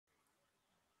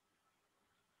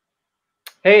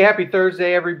Hey, happy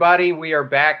Thursday, everybody. We are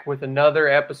back with another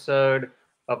episode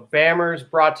of Bammers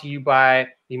brought to you by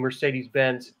the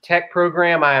Mercedes-Benz Tech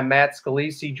Program. I am Matt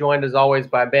Scalisi, joined as always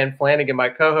by Ben Flanagan, my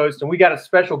co-host, and we got a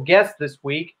special guest this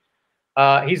week.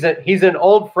 He's an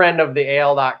old friend of the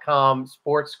AL.com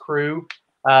sports crew,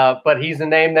 but he's a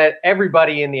name that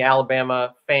everybody in the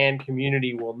Alabama fan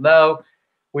community will know.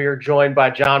 We are joined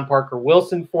by John Parker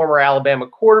Wilson, former Alabama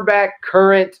quarterback,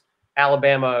 current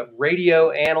Alabama radio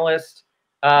analyst.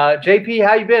 JP,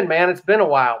 how you been, man? It's been a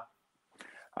while.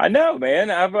 I know,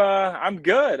 man. I'm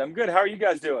good. I'm good. How are you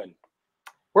guys doing?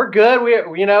 We're good.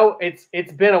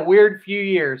 It's been a weird few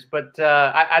years, but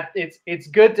it's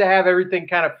good to have everything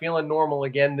kind of feeling normal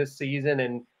again this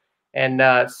season,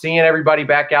 and seeing everybody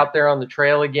back out there on the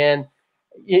trail again.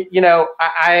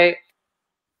 I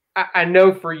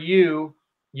know for you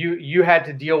had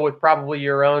to deal with probably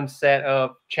your own set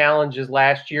of challenges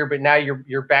last year, but now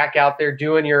you're back out there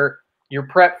doing your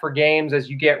prep for games as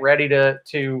you get ready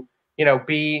to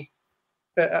be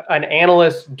an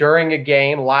analyst during a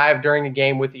game, live during a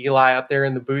game with Eli up there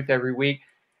in the booth every week.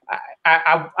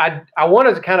 I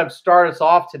wanted to kind of start us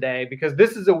off today because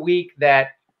this is a week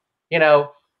that,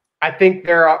 I think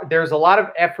there's a lot of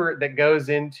effort that goes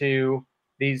into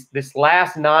this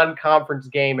last non-conference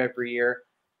game every year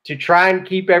to try and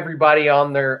keep everybody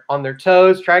on their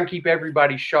toes, try and keep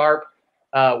everybody sharp.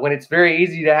 When it's very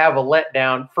easy to have a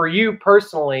letdown. For you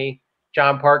personally,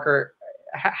 John Parker,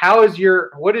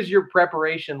 what is your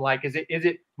preparation like? Is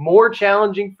it more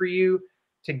challenging for you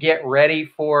to get ready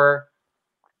for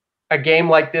a game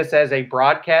like this as a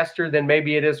broadcaster than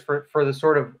maybe it is for the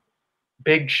sort of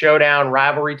big showdown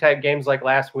rivalry type games like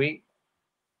last week?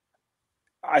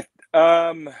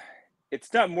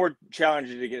 It's not more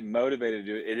challenging to get motivated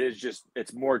to do it. It is just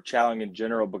it's more challenging in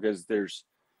general because there's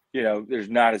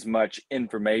not as much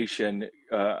information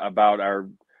about our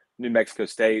New Mexico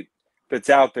State that's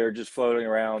out there just floating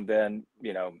around than,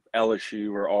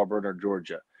 LSU or Auburn or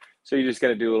Georgia. So you just got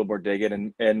to do a little more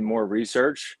digging and more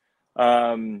research.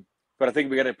 But I think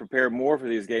we got to prepare more for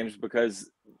these games because,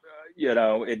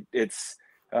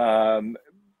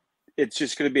 it's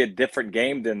just going to be a different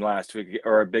game than last week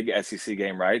or a big SEC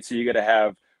game, right? So you got to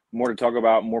have more to talk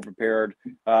about, more prepared,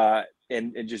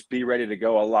 and just be ready to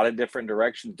go a lot of different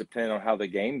directions depending on how the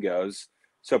game goes.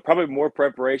 So probably more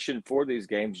preparation for these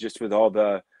games, just with all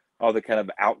the kind of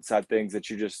outside things that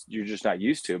you're just not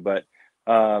used to. But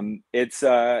it's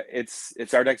our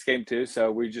next game too,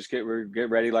 so we get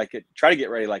ready try to get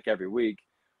ready like every week.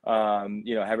 Have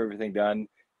everything done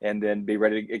and then be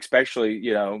ready, especially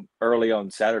early on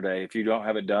Saturday. If you don't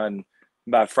have it done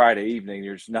by Friday evening,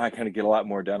 you're just not going to get a lot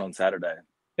more done on Saturday.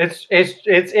 It's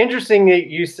interesting that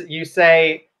you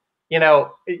say,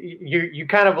 you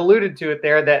kind of alluded to it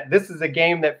there, that this is a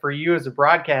game that for you as a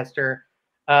broadcaster,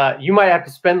 you might have to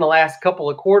spend the last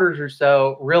couple of quarters or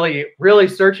so really, really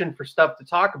searching for stuff to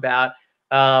talk about.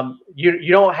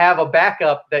 You don't have a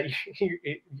backup that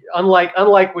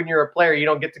unlike when you're a player, you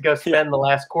don't get to go spend the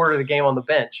last quarter of the game on the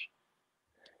bench.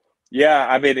 Yeah,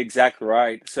 I mean, exactly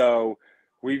right. So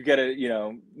we've got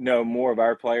to, know more of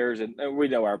our players, and we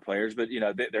know our players, but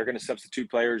they're going to substitute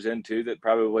players in too that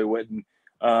probably wouldn't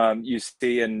you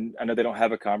see. And I know they don't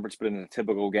have a conference, but in a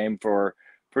typical game for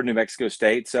New Mexico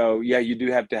State. So yeah, you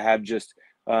do have to have just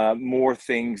more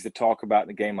things to talk about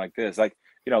in a game like this. Like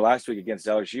last week against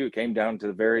LSU, it came down to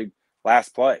the very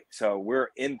last play. So we're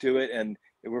into it and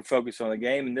we're focused on the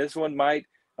game. And this one might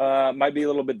be a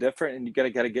little bit different, and you got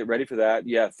to get ready for that.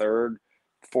 Yeah, third,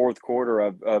 fourth quarter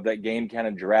of that game kind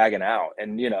of dragging out,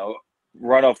 and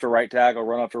run off the right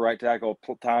tackle,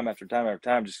 time after time after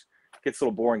time, just gets a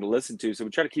little boring to listen to. So we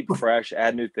try to keep it fresh,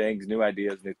 add new things, new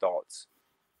ideas, new thoughts.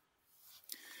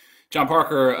 John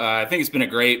Parker, I think it's been a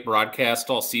great broadcast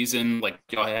all season. Like,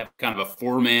 y'all have kind of a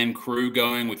four-man crew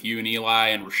going with you and Eli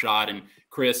and Rashad and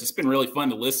Chris. It's been really fun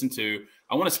to listen to.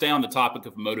 I want to stay on the topic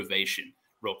of motivation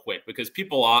real quick because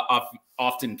people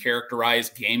often characterize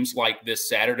games like this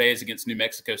Saturdays against New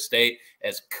Mexico State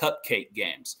as cupcake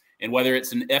games. And whether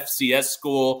it's an FCS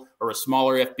school or a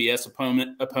smaller FBS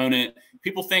opponent,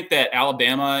 people think that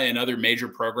Alabama and other major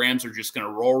programs are just going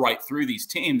to roll right through these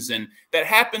teams. And that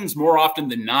happens more often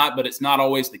than not, but it's not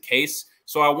always the case.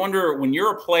 So I wonder, when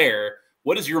you're a player,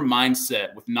 what is your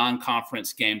mindset with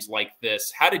non-conference games like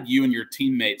this? How did you and your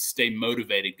teammates stay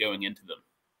motivated going into them?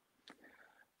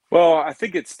 Well, I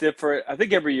think it's different. I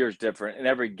think every year is different and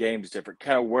every game is different.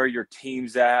 Kind of where your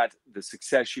team's at, the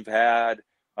success you've had,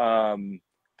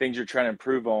 things you're trying to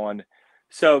improve on.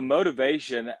 So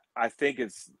motivation, I think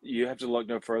you have to look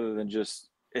no further than just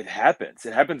it happens.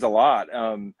 It happens a lot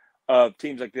of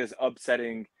teams like this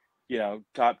upsetting,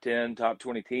 top 10, top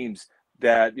 20 teams.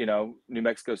 that, New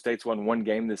Mexico State's won one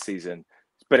game this season,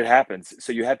 but it happens.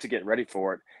 So you have to get ready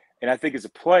for it. And I think as a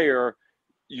player,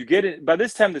 you get it by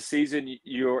this time of the season,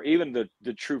 you're even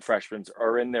the true freshmen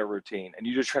are in their routine, and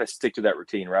you just try to stick to that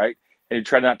routine, right? And you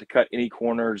try not to cut any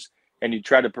corners, and you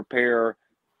try to prepare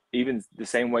even the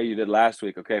same way you did last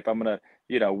week. Okay, if I'm gonna,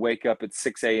 wake up at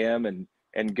 6 a.m.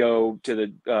 and go to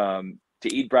the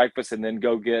to eat breakfast and then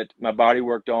go get my body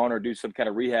worked on or do some kind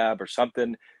of rehab or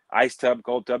something, ice tub,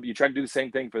 cold tub, you try to do the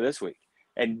same thing for this week,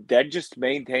 and that just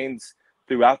maintains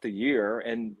throughout the year.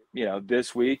 And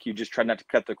this week you just try not to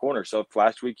cut the corner. So if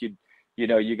last week you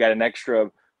got an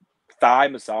extra thigh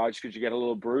massage because you got a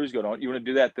little bruise going on, you want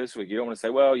to do that this week. You don't want to say,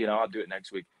 well, I'll do it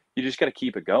next week. You just got to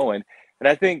keep it going. And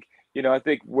I think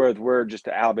where just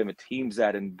the Alabama team's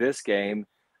at in this game,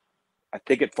 I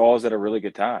think it falls at a really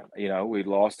good time. We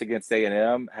lost against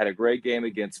A&M, had a great game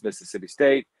against Mississippi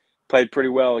State, played pretty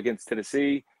well against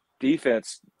Tennessee.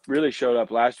 Defense really showed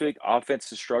up last week.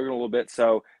 Offense is struggling a little bit.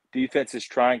 So defense is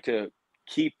trying to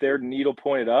keep their needle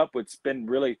pointed up, which has been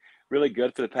really, really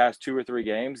good for the past 2 or 3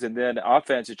 games. And then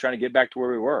offense is trying to get back to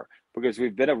where we were, because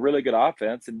we've been a really good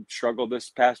offense and struggled this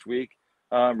past week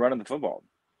running the football.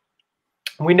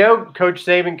 We know Coach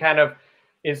Saban kind of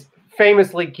is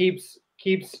famously keeps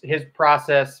his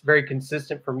process very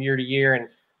consistent from year to year. And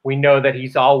we know that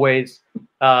he's always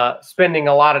spending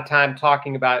a lot of time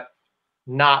talking about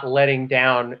not letting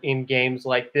down in games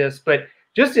like this. But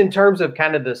just in terms of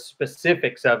kind of the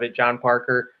specifics of it, John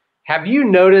Parker, have you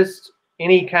noticed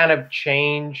any kind of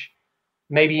change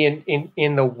maybe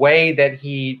in the way that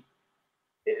he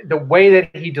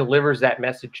delivers that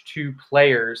message to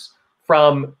players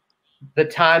from the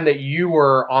time that you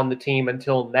were on the team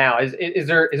until now? Is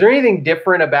there anything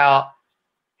different about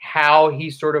how he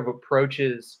sort of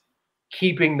approaches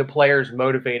keeping the players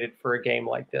motivated for a game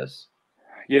like this?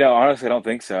 Honestly, I don't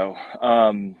think so.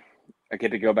 I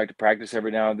get to go back to practice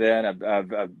every now and then.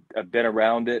 I've been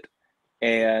around it,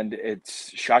 and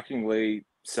it's shockingly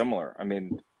similar. I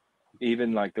mean,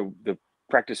 even like the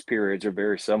practice periods are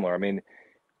very similar. I mean,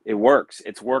 it works.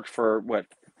 It's worked for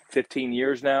 15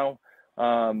 years now.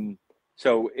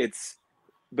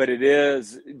 But it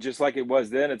is just like it was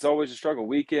then. It's always a struggle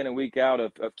week in and week out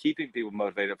of keeping people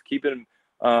motivated, of keeping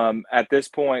at this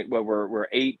point, we're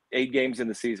eight games in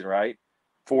the season, right?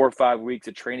 4 or 5 weeks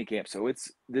of training camp. So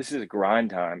this is a grind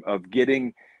time of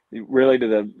getting really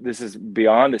this is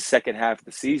beyond the second half of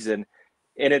the season.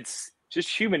 And it's just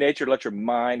human nature to let your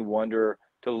mind wander,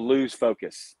 to lose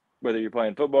focus, whether you're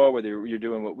playing football, whether you're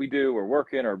doing what we do or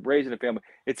working or raising a family.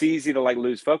 It's easy to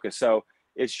lose focus. So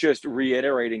it's just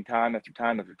reiterating time after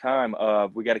time after time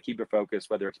of we got to keep it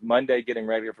focused, whether it's Monday getting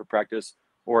ready for practice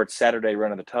or it's Saturday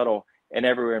running the tunnel and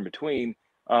everywhere in between.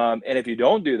 And if you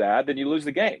don't do that, then you lose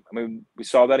the game. I mean, we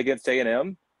saw that against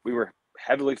A&M. We were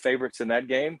heavily favorites in that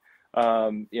game.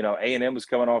 A&M was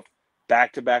coming off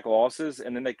back-to-back losses,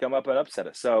 and then they come up and upset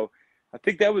us. So I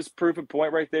think that was proof of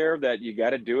point right there that you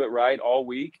got to do it right all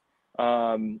week.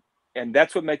 And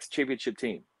that's what makes a championship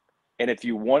team. And if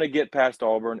you want to get past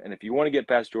Auburn, and if you want to get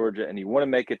past Georgia, and you want to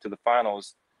make it to the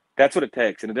finals, that's what it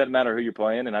takes. And it doesn't matter who you're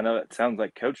playing. And I know that sounds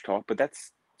like coach talk, but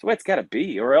that's the way it's got to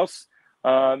be. Or else,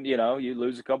 you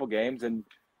lose a couple games and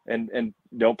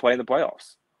don't play in the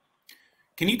playoffs.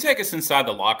 Can you take us inside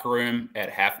the locker room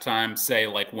at halftime, say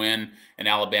like when an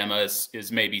Alabama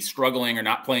is maybe struggling or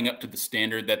not playing up to the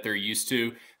standard that they're used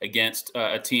to against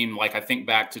a team like, I think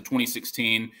back to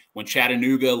 2016 when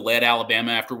Chattanooga led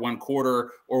Alabama after 1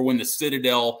 quarter, or when the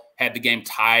Citadel had the game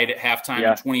tied at halftime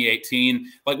in 2018.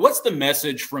 Like, what's the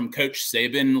message from Coach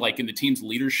Saban, like in the team's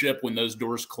leadership when those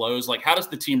doors close? Like, how does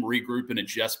the team regroup and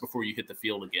adjust before you hit the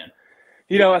field again?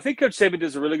 I think Coach Saban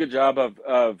does a really good job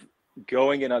of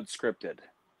going in unscripted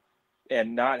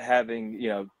and not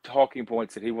having, talking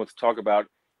points that he wants to talk about.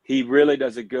 He really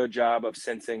does a good job of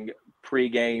sensing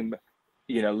pregame,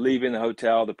 leaving the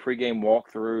hotel, the pregame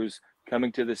walkthroughs,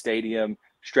 coming to the stadium,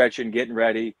 stretching, getting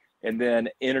ready, and then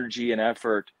energy and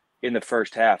effort in the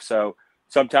first half. So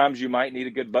sometimes you might need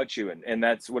a good butt chewing, and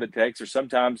that's what it takes. Or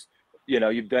sometimes,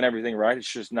 you've done everything right.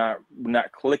 It's just not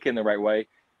clicking the right way.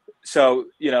 So,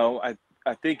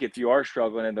 I think if you are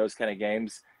struggling in those kind of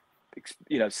games,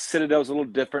 Citadel's a little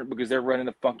different because they're running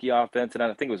a funky offense, and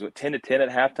I think it was 10-10 at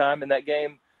halftime in that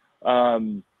game.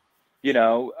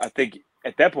 I think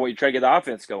at that point you try to get the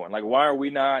offense going. Like, why are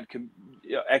we not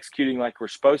executing like we're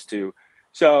supposed to?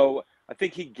 So I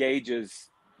think he gauges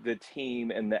the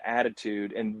team and the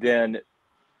attitude, and then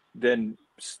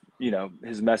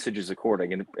his message is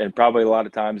according. And probably a lot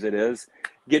of times it is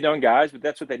getting on guys, but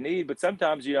that's what they need. But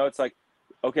sometimes it's like,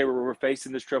 okay, we're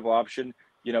facing this triple option.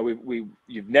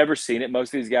 You've never seen it.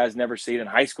 Most of these guys never see it in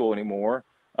high school anymore.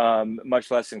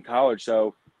 much less in college.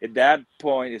 So at that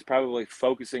point, it's probably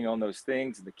focusing on those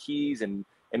things, the keys, and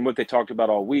what they talked about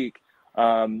all week.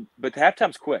 But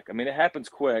halftime's quick. I mean, it happens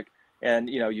quick, and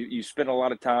you spend a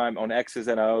lot of time on X's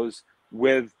and O's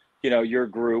with your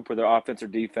group, whether offense or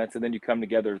defense, and then you come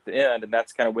together at the end, and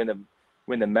that's kind of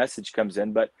when the message comes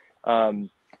in. But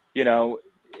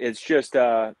it's just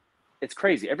it's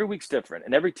crazy. Every week's different,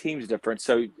 and every team's different.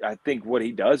 So I think what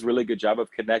he does really good job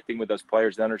of connecting with those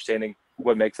players and understanding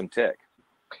what makes them tick.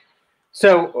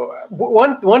 So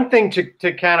one thing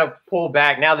to kind of pull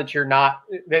back now that you're not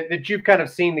that you've kind of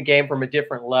seen the game from a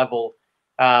different level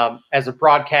as a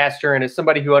broadcaster and as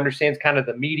somebody who understands kind of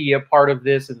the media part of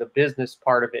this and the business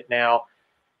part of it now,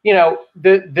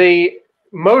 the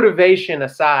motivation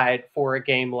aside for a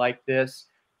game like this,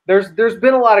 there's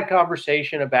been a lot of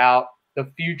conversation about the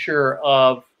future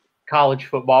of college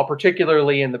football,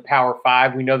 particularly in the Power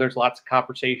Five. We know there's lots of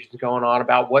conversations going on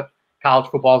about what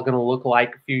college football is going to look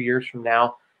like a few years from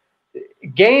now.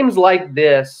 Games like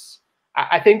this,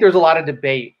 I think there's a lot of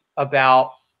debate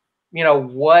about,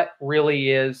 what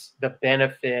really is the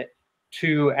benefit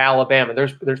to Alabama.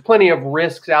 There's plenty of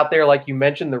risks out there, like you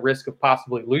mentioned, the risk of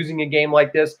possibly losing a game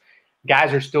like this.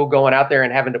 Guys are still going out there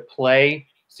and having to play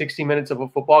 60 minutes of a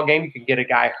football game. You can get a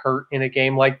guy hurt in a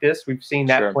game like this. We've seen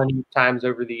that Sure. plenty of times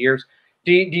over the years.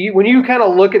 Do you when you kind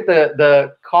of look at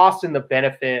the cost and the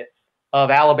benefit of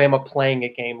Alabama playing a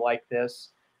game like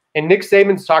this, and Nick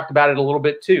Saban's talked about it a little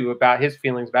bit too, about his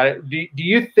feelings about it. Do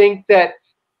you think that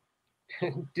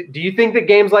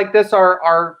games like this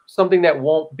are something that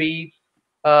won't be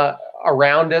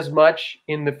around as much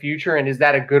in the future? And is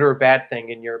that a good or a bad thing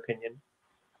in your opinion?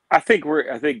 I think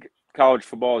college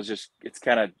football is it's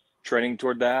kind of trending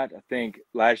toward that. I think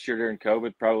last year during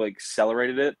COVID probably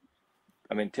accelerated it.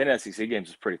 I mean, 10 SEC games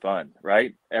was pretty fun,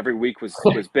 right? Every week was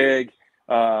big.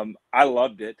 I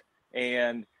loved it,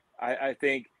 and I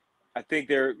think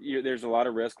there's a lot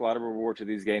of risk, a lot of reward to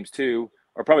these games too,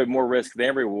 or probably more risk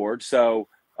than reward. So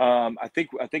I think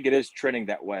it is trending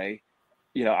that way.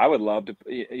 I would love to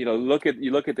look at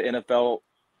the NFL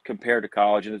compared to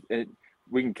college, and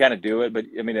we can kind of do it, but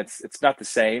I mean it's not the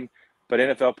same. But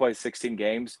NFL plays 16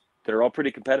 games that are all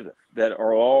pretty competitive, that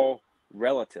are all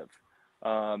relative.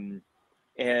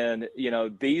 And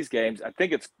these games, I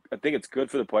think it's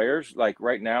good for the players. Like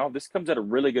right now, this comes at a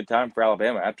really good time for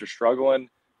Alabama after struggling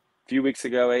a few weeks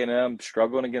ago. A&M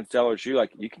struggling against LSU.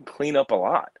 Like you can clean up a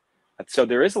lot, so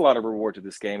there is a lot of reward to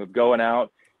this game of going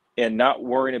out and not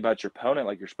worrying about your opponent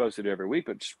like you're supposed to do every week,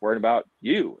 but just worrying about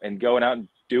you and going out and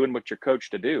doing what you're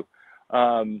coached to do.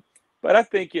 But I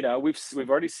think we've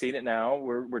already seen it now.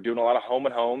 We're doing a lot of home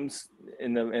and homes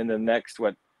in the next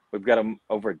we've got them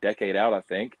over a decade out. I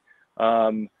think.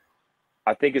 I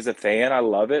think as a fan, I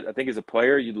love it. I think as a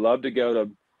player, you'd love to go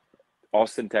to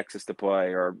Austin, Texas to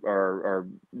play, or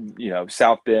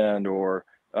South Bend or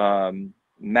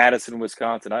Madison,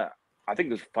 Wisconsin. I think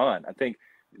there's fun. I think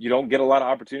you don't get a lot of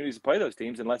opportunities to play those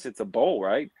teams unless it's a bowl,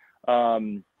 right?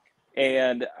 And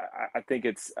I think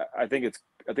it's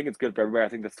good for everybody. I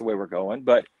think that's the way we're going.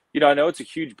 But I know it's a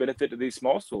huge benefit to these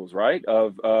small schools, right?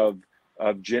 Of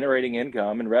generating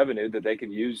income and revenue that they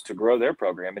can use to grow their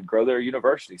program and grow their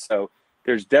university. So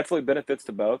there's definitely benefits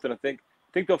to both, and I think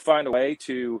they'll find a way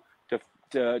to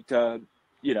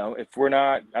if we're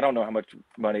not, I don't know how much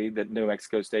money that New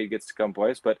Mexico State gets to come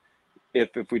play us, but if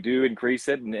we do increase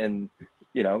it and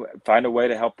find a way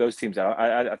to help those teams out,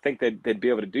 I think they'd be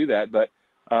able to do that. But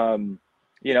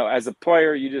as a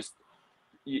player,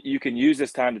 you can use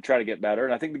this time to try to get better,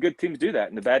 and I think the good teams do that,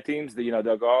 and the bad teams,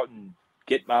 they'll go out and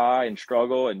get by and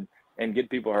struggle and get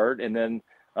people hurt, and then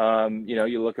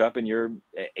you look up and you're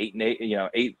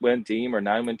 8-8, 8-win team or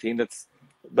 9-win team.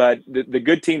 But the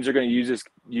good teams are going to use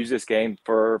this game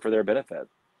for their benefit.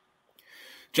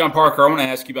 John Parker, I want to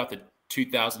ask you about the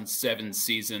 2007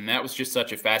 season. That was just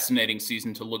such a fascinating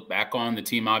season to look back on. The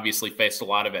team obviously faced a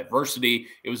lot of adversity.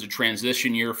 It was a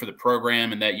transition year for the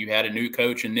program, and that you had a new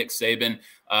coach in Nick Saban.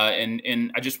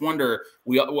 And I just wonder,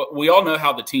 we all know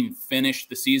how the team finished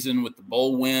the season with the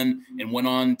bowl win and went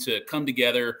on to come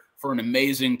together for an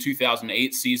amazing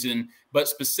 2008 season. But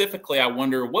specifically, I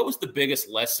wonder, what was the biggest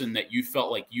lesson that you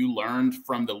felt like you learned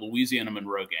from the Louisiana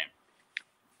Monroe game?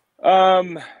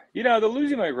 The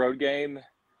Louisiana Monroe game,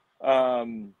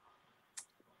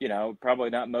 probably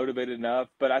not motivated enough.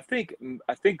 But I think the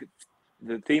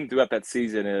theme throughout that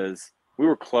season is we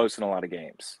were close in a lot of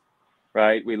games,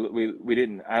 right? We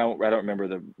didn't. I don't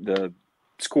remember the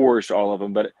scores to all of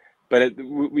them, but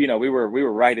we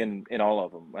were right in all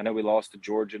of them. I know we lost to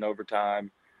Georgia in overtime.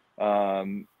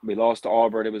 We lost to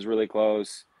Auburn. It was really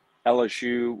close.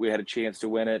 LSU, we had a chance to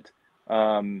win it.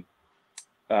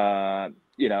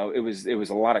 it was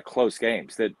a lot of close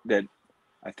games that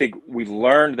I think we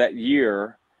learned that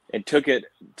year and took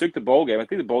the bowl game. I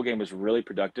think the bowl game was really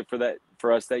productive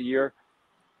for us that year.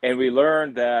 And we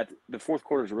learned that the fourth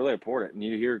quarter is really important. And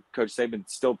you hear Coach Saban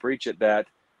still preach it that,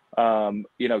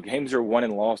 games are won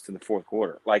and lost in the fourth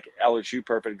quarter. Like LSU,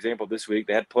 perfect example this week.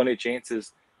 They had plenty of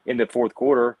chances in the fourth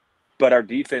quarter, but our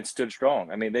defense stood strong.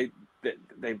 I mean, they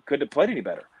couldn't have played any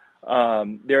better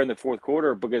there in the fourth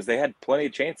quarter because they had plenty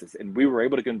of chances, and we were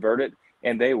able to convert it,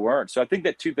 and they weren't. So I think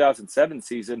that 2007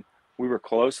 season, we were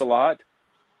close a lot.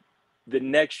 The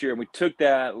next year, we took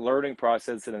that learning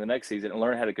process into the next season and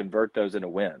learned how to convert those into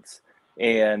wins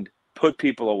and put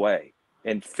people away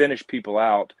and finish people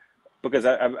out. Because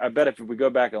I bet if we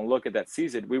go back and look at that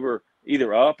season, we were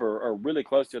either up or really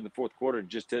close to in the fourth quarter and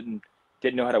just didn't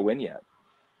know how to win yet.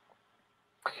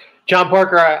 John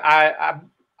Parker, I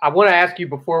want to ask you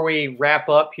before we wrap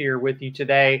up here with you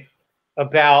today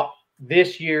about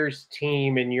this year's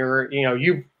team, and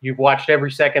you've watched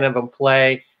every second of them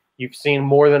play. You've seen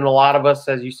more than a lot of us,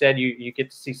 as you said. You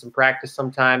get to see some practice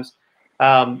sometimes.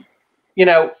 I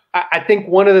think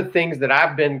one of the things that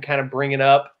I've been kind of bringing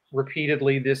up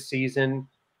repeatedly this season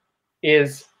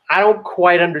is I don't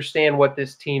quite understand what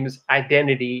this team's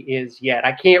identity is yet.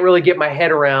 I can't really get my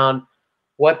head around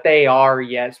what they are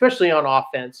yet, especially on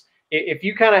offense. If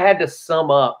you kind of had to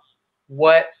sum up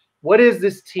what is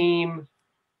this team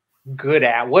good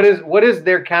at? What is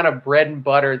their kind of bread and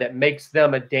butter that makes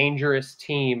them a dangerous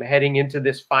team heading into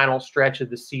this final stretch of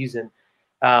the season?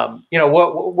 How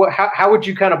would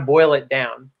you kind of boil it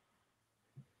down?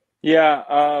 Yeah,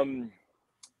 I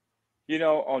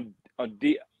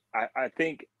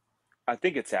think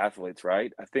it's athletes,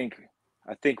 right? I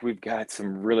think we've got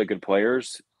some really good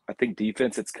players. I think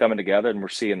defense, it's coming together, and we're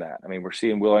seeing that. I mean, we're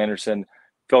seeing Will Anderson,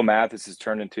 Phil Mathis has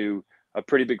turned into a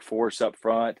pretty big force up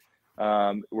front.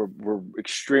 We're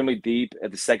extremely deep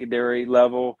at the secondary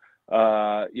level,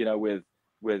 with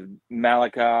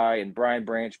Malachi and Brian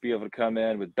Branch be able to come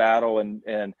in with Battle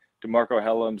and DeMarco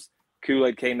Helms.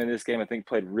 Kool-Aid came in this game, I think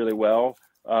played really well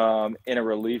in a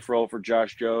relief role for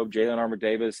Josh Jobe, Jalen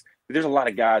Armour-Davis. There's a lot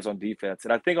of guys on defense.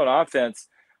 And I think on offense,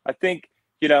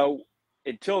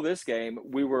 until this game,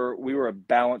 we were a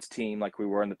balanced team like we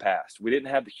were in the past. We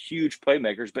didn't have the huge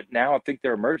playmakers, but now I think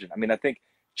they're emerging. I mean, I think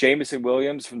Jamison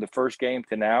Williams from the first game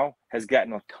to now has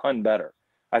gotten a ton better.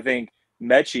 I think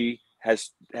Mechie has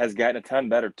gotten a ton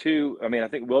better too. I mean, I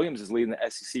think Williams is leading the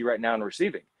SEC right now in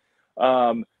receiving.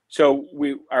 So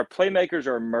our playmakers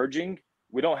are emerging.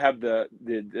 We don't have the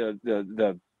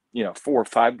 4 or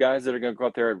 5 guys that are going to go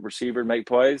out there at receiver and make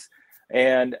plays.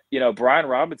 And Brian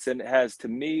Robinson has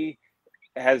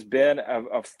been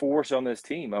a force on this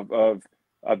team of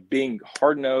being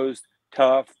hard-nosed,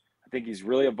 tough. I think he's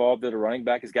really evolved as a running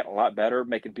back. He's gotten a lot better,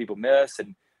 making people miss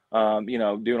and,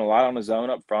 doing a lot on his own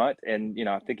up front. And,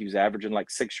 I think he was averaging like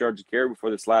 6 yards a carry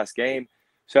before this last game.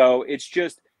 So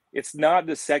it's not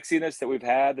the sexiness that we've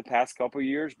had the past couple of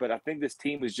years, but I think this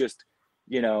team was just,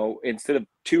 instead of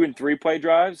 2 and 3 play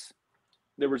drives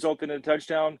that resulted in a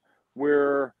touchdown,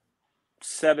 we're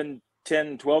 7,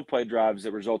 10, 12 play drives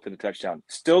that result in a touchdown.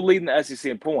 Still leading the SEC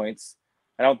in points.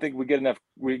 I don't think we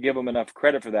give them enough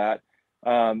credit for that.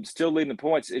 Still leading the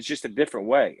points. It's just a different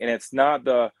way. And it's not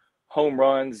the home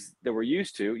runs that we're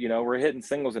used to. We're hitting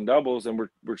singles and doubles, and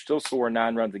we're still scoring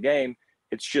 9 runs a game.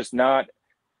 It's just not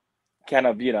kind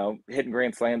of, hitting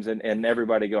grand slams and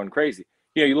everybody going crazy.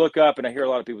 You look up, and I hear a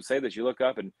lot of people say this, you look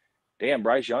up and, damn,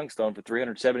 Bryce Young's throwing for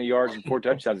 370 yards and 4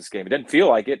 touchdowns this game. It didn't feel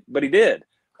like it, but he did.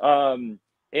 And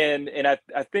I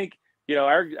think,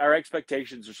 our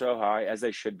expectations are so high, as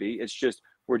they should be. It's just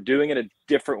we're doing it a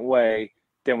different way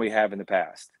than we have in the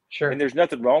past. Sure. And there's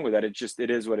nothing wrong with that.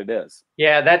 It is what it is.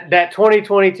 Yeah, that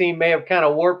 2020 team may have kind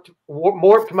of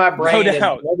warped my brain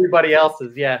and everybody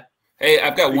else's. Yeah. Hey,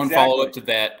 I've got one follow-up to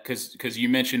that because you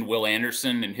mentioned Will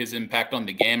Anderson and his impact on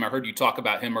the game. I heard you talk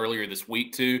about him earlier this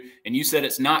week too, and you said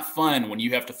it's not fun when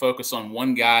you have to focus on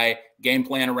one guy, game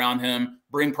plan around him,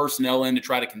 bring personnel in to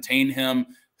try to contain him.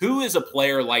 Who is a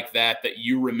player like that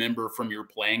you remember from your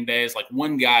playing days, like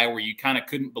one guy where you kind of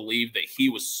couldn't believe that he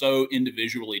was so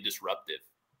individually disruptive?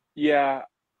 Yeah,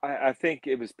 I think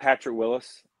it was Patrick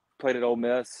Willis, played at Ole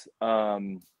Miss.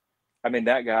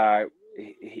 That guy,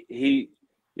 he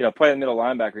playing middle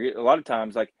linebacker, a lot of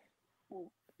times, like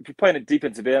if you're playing a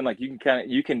defensive end, like you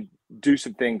can do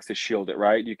some things to shield it,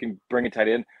 right? You can bring a tight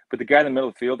end, but the guy in the middle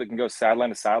of the field that can go sideline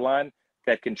to sideline,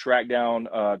 that can track down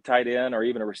a tight end or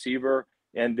even a receiver.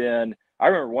 And then I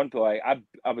remember one play,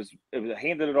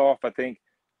 handed it off, I think,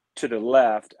 to the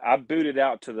left. I booted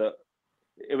out to the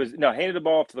 – handed the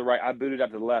ball off to the right. I booted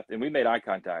out to the left, and we made eye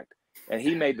contact. and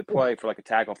he made the play for like a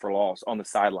tackle for loss on the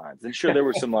sidelines. And sure, there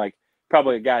were some like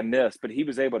probably a guy missed, but he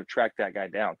was able to track that guy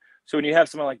down. So when you have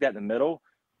someone like that in the middle,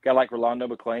 a guy like Rolando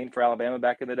McClain for Alabama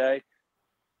back in the day,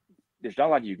 there's not a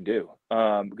lot you can do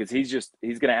because he's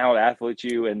going to out athlete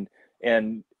you and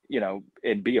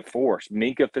be a force.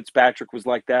 Minka Fitzpatrick was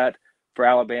like that for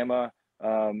Alabama.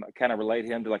 I kind of relate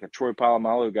him to like a Troy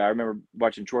Polamalu guy. I remember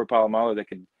watching Troy Polamalu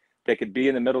that could be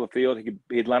in the middle of the field.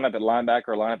 He'd line up at linebacker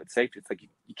or line up at safety. It's like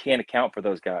you can't account for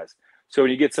those guys. So when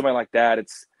you get somebody like that,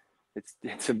 it's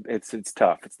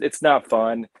tough. It's not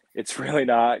fun. It's really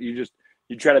not. You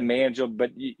try to manage them,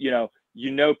 but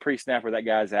pre-snap where that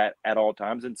guy's at all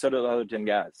times, and so do the other 10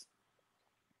 guys.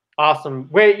 Awesome.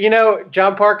 Wait,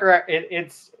 John Parker,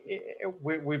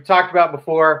 we've talked about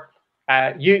before.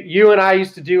 You and I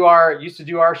used to do our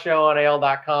show on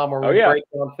AL.com where we break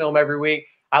down film every week.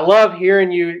 I love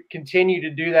hearing you continue to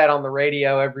do that on the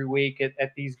radio every week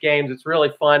at these games. It's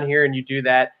really fun hearing you do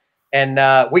that. And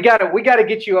we gotta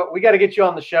get you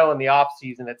on the show in the off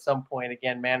season at some point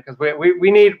again, man, because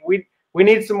we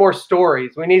need some more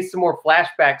stories. We need some more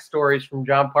flashback stories from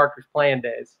John Parker's playing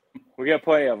days. We got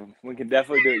plenty of them. We can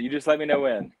definitely do it. You just let me know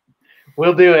when.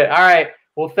 We'll do it. All right.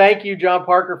 Well, thank you, John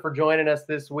Parker, for joining us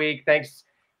this week. Thanks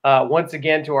once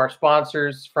again to our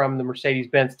sponsors from the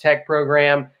Mercedes-Benz Tech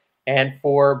Program. And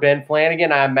for Ben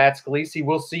Flanagan, I'm Matt Scalisi.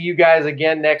 We'll see you guys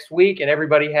again next week. And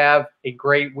everybody have a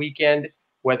great weekend,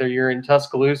 whether you're in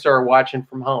Tuscaloosa or watching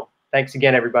from home. Thanks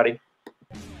again, everybody.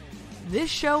 This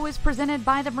show is presented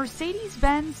by the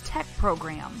Mercedes-Benz Tech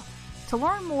Program. To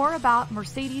learn more about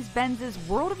Mercedes-Benz's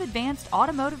World of Advanced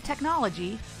Automotive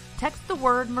Technology, text the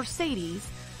word Mercedes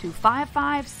to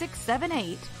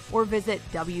 55678 or visit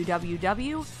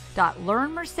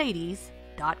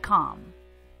www.learnmercedes.com.